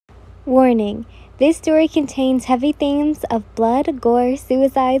Warning: this story contains heavy themes of blood, gore,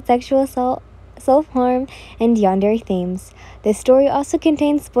 suicide, sexual assault, self-harm, and yandere themes. This story also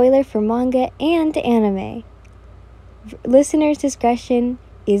contains spoilers for manga and anime. Listener's discretion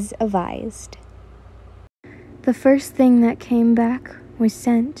is advised. The first thing that came back was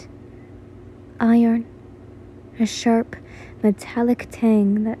scent. Iron. A sharp, metallic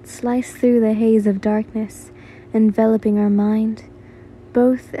tang that sliced through the haze of darkness, enveloping our mind.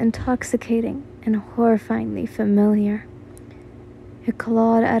 Both intoxicating and horrifyingly familiar. It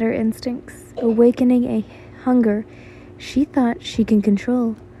clawed at her instincts, awakening a hunger she thought she could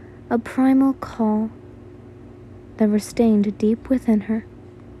control, a primal call that restained deep within her.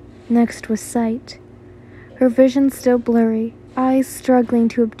 Next was sight, her vision still blurry, eyes struggling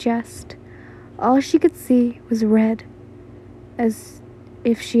to adjust. All she could see was red, as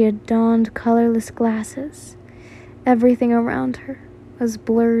if she had donned colorless glasses. Everything around her was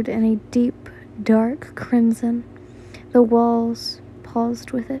blurred in a deep, dark crimson. The walls paused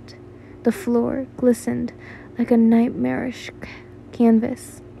with it. The floor glistened like a nightmarish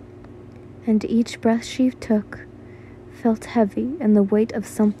canvas. And each breath she took felt heavy in the weight of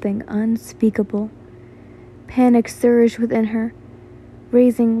something unspeakable. Panic surged within her,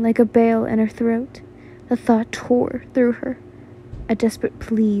 raising like a bale in her throat. The thought tore through her, a desperate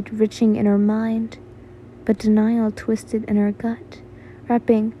plead reaching in her mind, but denial twisted in her gut,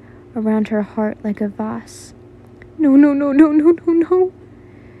 wrapping around her heart like a vase. No, no, no, no, no, no, no.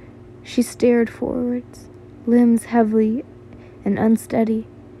 She stared forwards, limbs heavy and unsteady,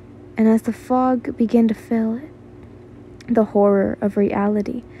 and as the fog began to fill it, the horror of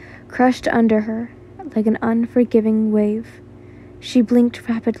reality crushed under her like an unforgiving wave. She blinked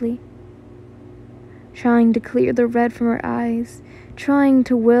rapidly, trying to clear the red from her eyes, trying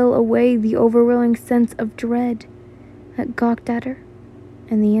to will away the overwhelming sense of dread that gawked at her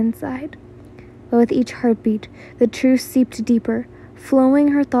in the inside. But with each heartbeat, the truth seeped deeper, flowing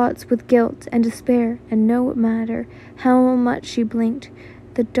her thoughts with guilt and despair, and no matter how much she blinked,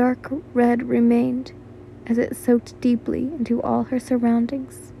 the dark red remained as it soaked deeply into all her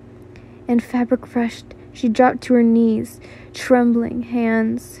surroundings. In fabric rushed, she dropped to her knees, trembling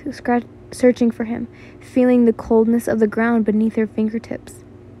hands searching for him, feeling the coldness of the ground beneath her fingertips.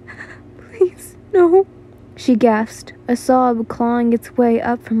 Please, no, she gasped, a sob clawing its way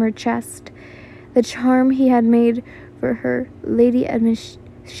up from her chest. The charm he had made for her lady amidst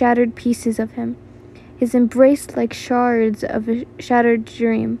shattered pieces of him. His embrace like shards of a shattered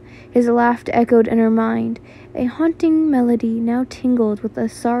dream. His laugh echoed in her mind. A haunting melody now tingled with a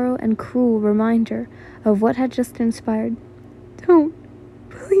sorrow and cruel reminder of what had just transpired. Don't,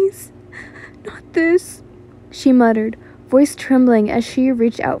 please, not this, she muttered, voice trembling as she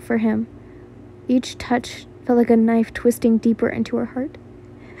reached out for him. Each touch felt like a knife twisting deeper into her heart.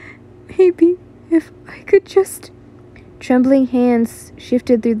 Maybe if I could just... Trembling hands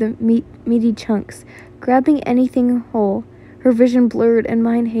shifted through the meaty chunks, grabbing anything whole, her vision blurred and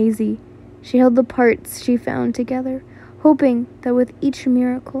mind hazy. She held the parts she found together, hoping that with each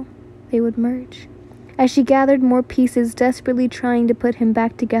miracle they would merge. As she gathered more pieces, desperately trying to put him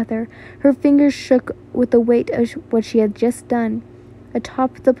back together, her fingers shook with the weight of what she had just done.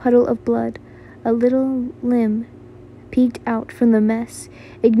 Atop the puddle of blood, a little limb peeked out from the mess,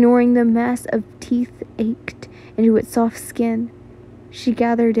 ignoring the mass of teeth ached into its soft skin. She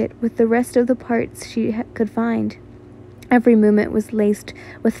gathered it with the rest of the parts she could find. Every movement was laced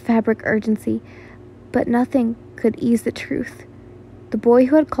with fabric urgency, but nothing could ease the truth. The boy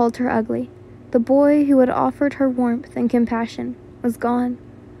who had called her ugly, the boy who had offered her warmth and compassion, was gone,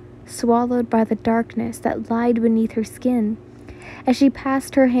 swallowed by the darkness that lied beneath her skin. As she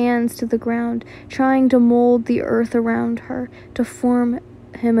passed her hands to the ground, trying to mold the earth around her to form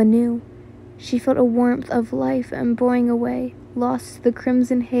him anew, she felt a warmth of life embodying away, lost to the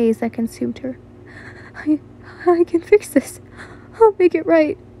crimson haze that consumed her. I can fix this. I'll make it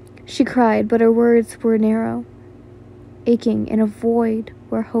right, she cried, but her words were narrow, aching in a void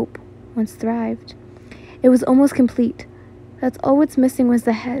where hope once thrived. It was almost complete. That's all what's missing was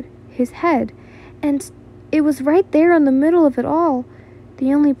the head, his head, and it was right there in the middle of it all,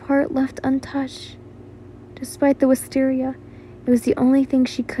 the only part left untouched. Despite the wisteria, it was the only thing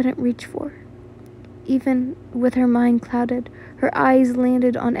she couldn't reach for. Even with her mind clouded, her eyes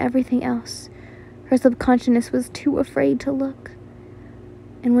landed on everything else. Her subconsciousness was too afraid to look.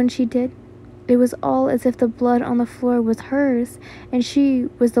 And when she did, it was all as if the blood on the floor was hers, and she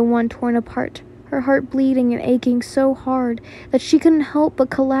was the one torn apart, her heart bleeding and aching so hard that she couldn't help but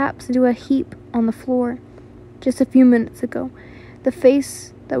collapse into a heap on the floor. Just a few minutes ago, the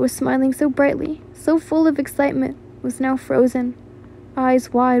face that was smiling so brightly, so full of excitement, was now frozen,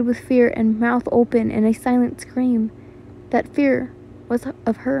 eyes wide with fear and mouth open in a silent scream. That fear was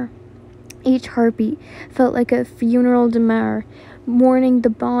of her. Each heartbeat felt like a funeral demur, mourning the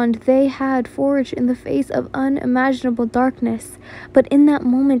bond they had forged in the face of unimaginable darkness. But in that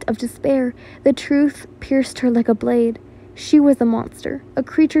moment of despair, the truth pierced her like a blade. She was a monster, a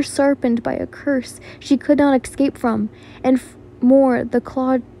creature sharpened by a curse she could not escape from, and more the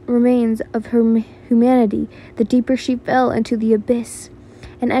clawed remains of her humanity, the deeper she fell into the abyss.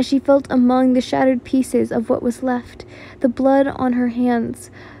 And as she felt among the shattered pieces of what was left, the blood on her hands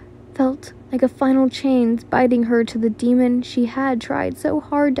felt like a final chains biting her to the demon she had tried so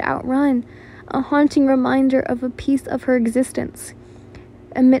hard to outrun, a haunting reminder of a piece of her existence.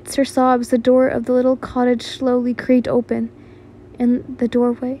 Amidst her sobs, the door of the little cottage slowly creaked open. In the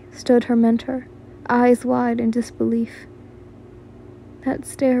doorway stood her mentor, eyes wide in disbelief. That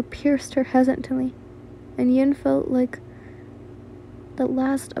stare pierced her hesitantly, and Yin felt like the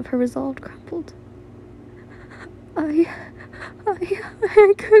last of her resolve crumbled. I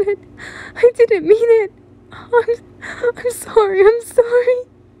couldn't. I didn't mean it. I'm sorry.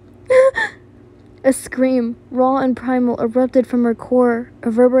 A scream, raw and primal, erupted from her core,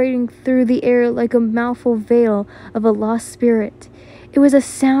 reverberating through the air like a mouthful veil of a lost spirit. It was a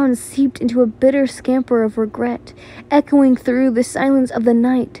sound seeped into a bitter scamper of regret, echoing through the silence of the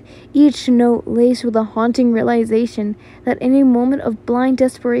night, each note laced with a haunting realization that in a moment of blind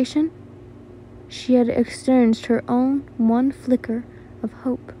desperation, she had extinguished her own one flicker of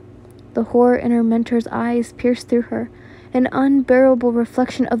hope. The horror in her mentor's eyes pierced through her, an unbearable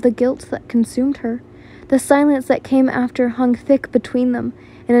reflection of the guilt that consumed her. The silence that came after hung thick between them,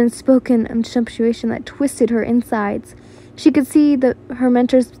 an unspoken anticipation that twisted her insides. She could see her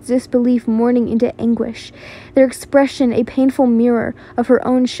mentor's disbelief mourning into anguish, their expression a painful mirror of her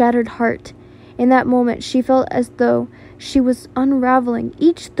own shattered heart. In that moment, she felt as though she was unraveling,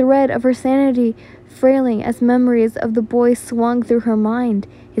 each thread of her sanity frailing as memories of the boy swung through her mind,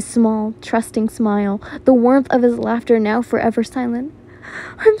 his small, trusting smile, the warmth of his laughter now forever silent.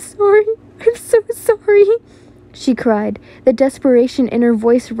 I'm sorry. I'm so sorry, she cried, the desperation in her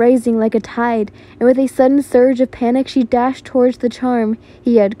voice rising like a tide, and with a sudden surge of panic she dashed towards the charm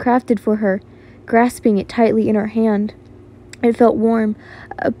he had crafted for her, grasping it tightly in her hand. It felt warm,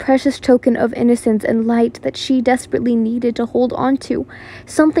 a precious token of innocence and light that she desperately needed to hold on to,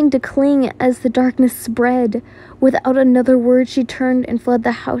 something to cling as the darkness spread. Without another word, she turned and fled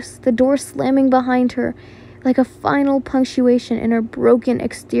the house, the door slamming behind her like a final punctuation in her broken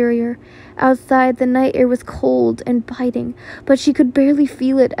exterior. Outside, the night air was cold and biting, but she could barely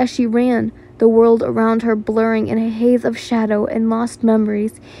feel it as she ran, the world around her blurring in a haze of shadow and lost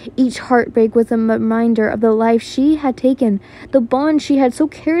memories. Each heartbreak was a reminder of the life she had taken, the bond she had so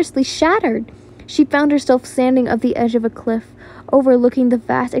carelessly shattered. She found herself standing at the edge of a cliff, overlooking the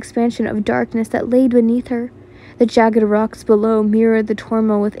vast expansion of darkness that lay beneath her. The jagged rocks below mirrored the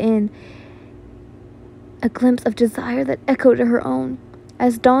turmoil within, a glimpse of desire that echoed to her own.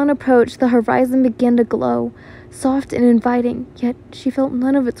 As dawn approached, the horizon began to glow, soft and inviting, yet she felt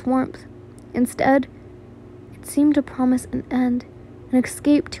none of its warmth. Instead, it seemed to promise an end, an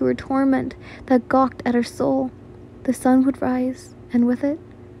escape to her torment that gawked at her soul. The sun would rise, and with it,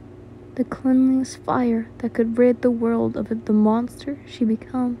 the cleanliest fire that could rid the world of the monster she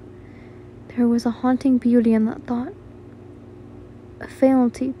become. There was a haunting beauty in that thought, a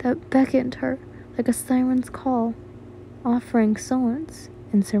fatality that beckoned her like a siren's call, offering solace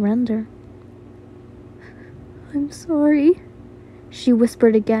and surrender. I'm sorry, she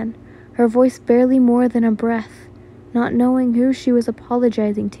whispered again, her voice barely more than a breath, not knowing who she was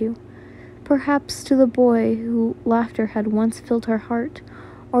apologizing to. Perhaps to the boy whose laughter had once filled her heart,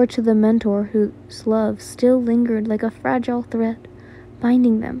 or to the mentor whose love still lingered like a fragile thread,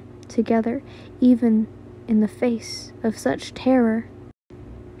 binding them together even in the face of such terror.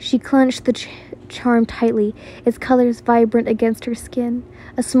 She clenched the charm tightly, its colors vibrant against her skin,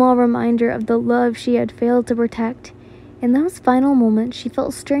 a small reminder of the love she had failed to protect. In those final moments, she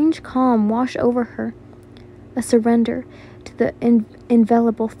felt strange calm wash over her. A surrender to the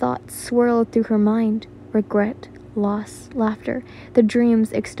inevitable thoughts swirled through her mind. Regret, loss, laughter, the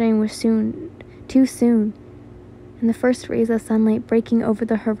dreams extinguished too soon. In the first rays of sunlight breaking over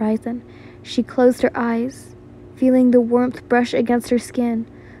the horizon, she closed her eyes, feeling the warmth brush against her skin.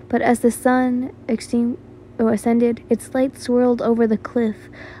 But as the sun ascended, its light swirled over the cliff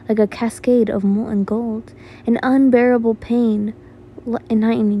like a cascade of molten gold, an unbearable pain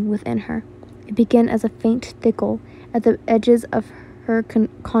igniting within her. It began as a faint tickle at the edges of her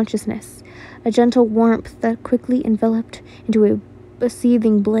consciousness, a gentle warmth that quickly enveloped into a a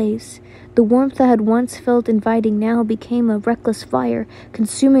seething blaze. The warmth that had once felt inviting now became a reckless fire,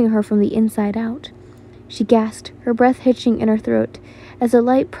 consuming her from the inside out. She gasped, her breath hitching in her throat, as the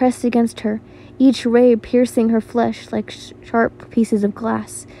light pressed against her, each ray piercing her flesh like sharp pieces of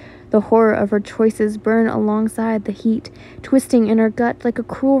glass. The horror of her choices burned alongside the heat, twisting in her gut like a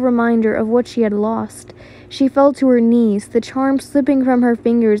cruel reminder of what she had lost. She fell to her knees, the charm slipping from her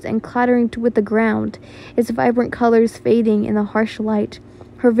fingers and clattering with the ground, its vibrant colors fading in the harsh light.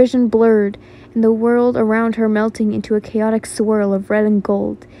 Her vision blurred, and the world around her melting into a chaotic swirl of red and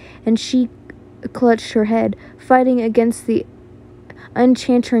gold, and she clutched her head, fighting against the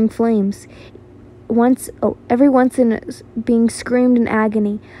unchantering flames. Every once in being screamed in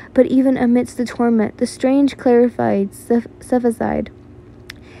agony, but even amidst the torment, the strange clarified sufficed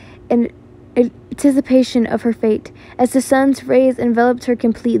in anticipation of her fate. As the sun's rays enveloped her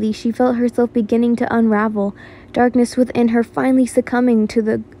completely, she felt herself beginning to unravel, darkness within her finally succumbing to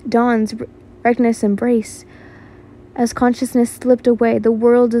the dawn's reckless embrace. As consciousness slipped away, the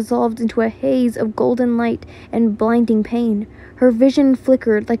world dissolved into a haze of golden light and blinding pain. Her vision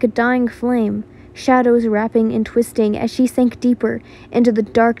flickered like a dying flame, shadows wrapping and twisting as she sank deeper into the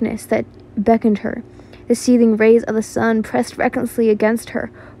darkness that beckoned her. The seething rays of the sun pressed recklessly against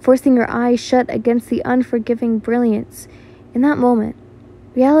her, forcing her eyes shut against the unforgiving brilliance. In that moment,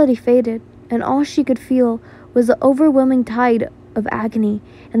 reality faded, and all she could feel was the overwhelming tide of agony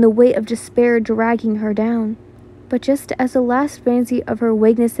and the weight of despair dragging her down. But just as the last fancy of her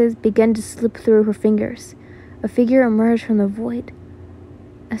weaknesses began to slip through her fingers, a figure emerged from the void,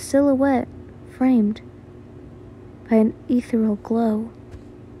 a silhouette framed by an ethereal glow.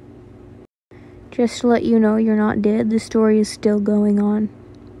 Just to let you know you're not dead, the story is still going on.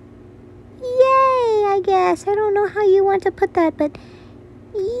 Yay, I guess. I don't know how you want to put that, but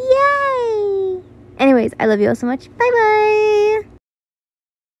yay! Anyways, I love you all so much. Bye bye!